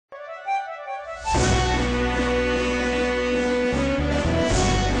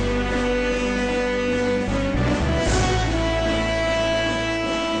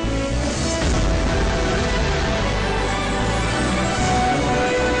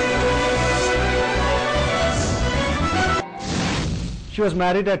She was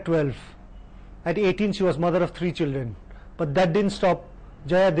married at 12. At 18, she was mother of 3 children. But that didn't stop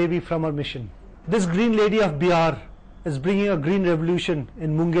Jaya Devi from her mission. This Green Lady of Bihar is bringing a green revolution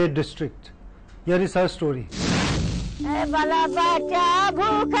in Munger district. Here is her story.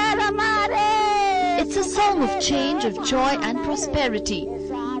 It's a song of change, of joy and prosperity.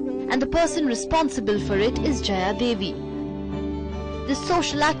 And the person responsible for it is Jaya Devi. The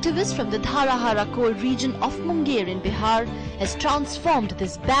social activist from the Dharahara coal region of Munger in Bihar has transformed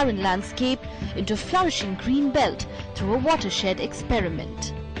this barren landscape into a flourishing green belt through a watershed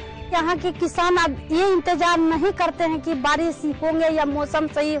experiment. यहाँ के किसान अब ये इंतजार नहीं करते हैं कि बारिश होंगे या मौसम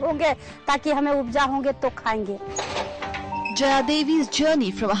सही होंगे ताकि हमें उपजा होंगे तो खाएंगे. Jaya Devi's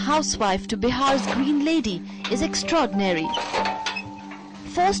journey from a housewife to Bihar's Green Lady is extraordinary.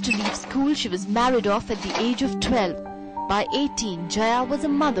 Forced to leave school, she was married off at the age of 12. By 18, Jaya was a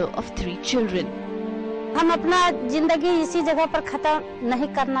mother of 3 children. हम अपना जिंदगी इसी जगह पर खत्म नहीं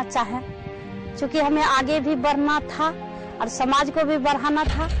करना चाहें, क्योंकि हमें आगे भी बढ़ना था और समाज को भी बढ़ाना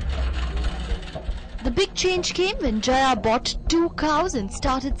था. The big change came when Jaya bought 2 cows and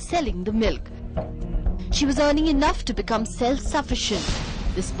started selling the milk. She was earning enough to become self-sufficient.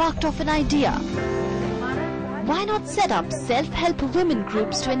 This sparked off an idea. Why not set up self-help women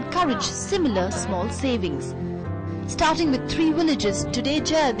groups to encourage similar small savings? Starting with 3 villages, today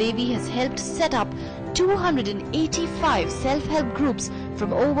Jaya Devi has helped set up 285 self-help groups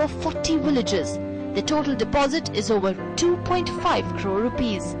from over 40 villages. The total deposit is over 2.5 crore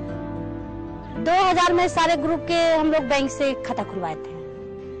rupees. 2000 में सारे group के हम लोग bank से खाता खुलवाए थे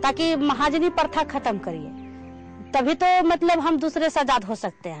ताकि महाजनी प्रथा खत्म करिए, तभी तो मतलब हम दूसरे से आजाद हो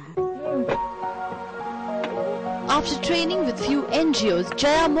सकते हैं. After training with few NGOs,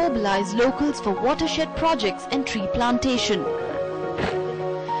 Jaya mobilized locals for watershed projects and tree plantation.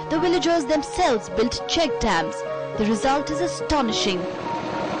 The villagers themselves built check dams. The result is astonishing.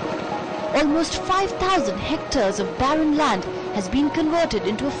 Almost 5,000 hectares of barren land has been converted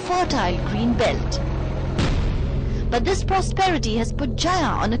into a fertile green belt. But this prosperity has put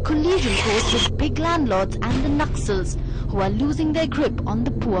Jaya on a collision course with big landlords and the Naxals, who are losing their grip on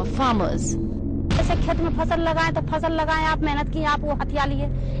the poor farmers. ऐसे खेत में फसल लगाएं तो फसल लगाएं, आप मेहनत की, आप वो हथिया लिए,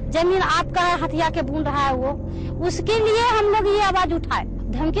 जमीन आपका है, हथिया के बूंद रहा है वो, उसके लिए हम लोग ये आवाज उठाए.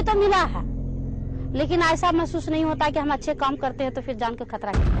 धमकी तो मिला है, लेकिन ऐसा महसूस नहीं होता कि हम अच्छे काम करते हैं तो फिर जान का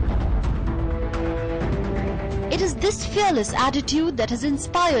खतरा है. It is this fearless attitude that has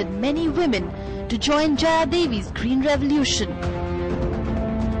inspired many women to join Jaya Devi's Green Revolution.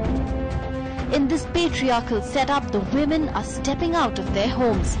 In this patriarchal setup, the women are stepping out of their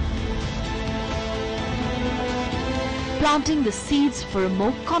homes, planting the seeds for a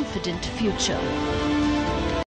more confident future.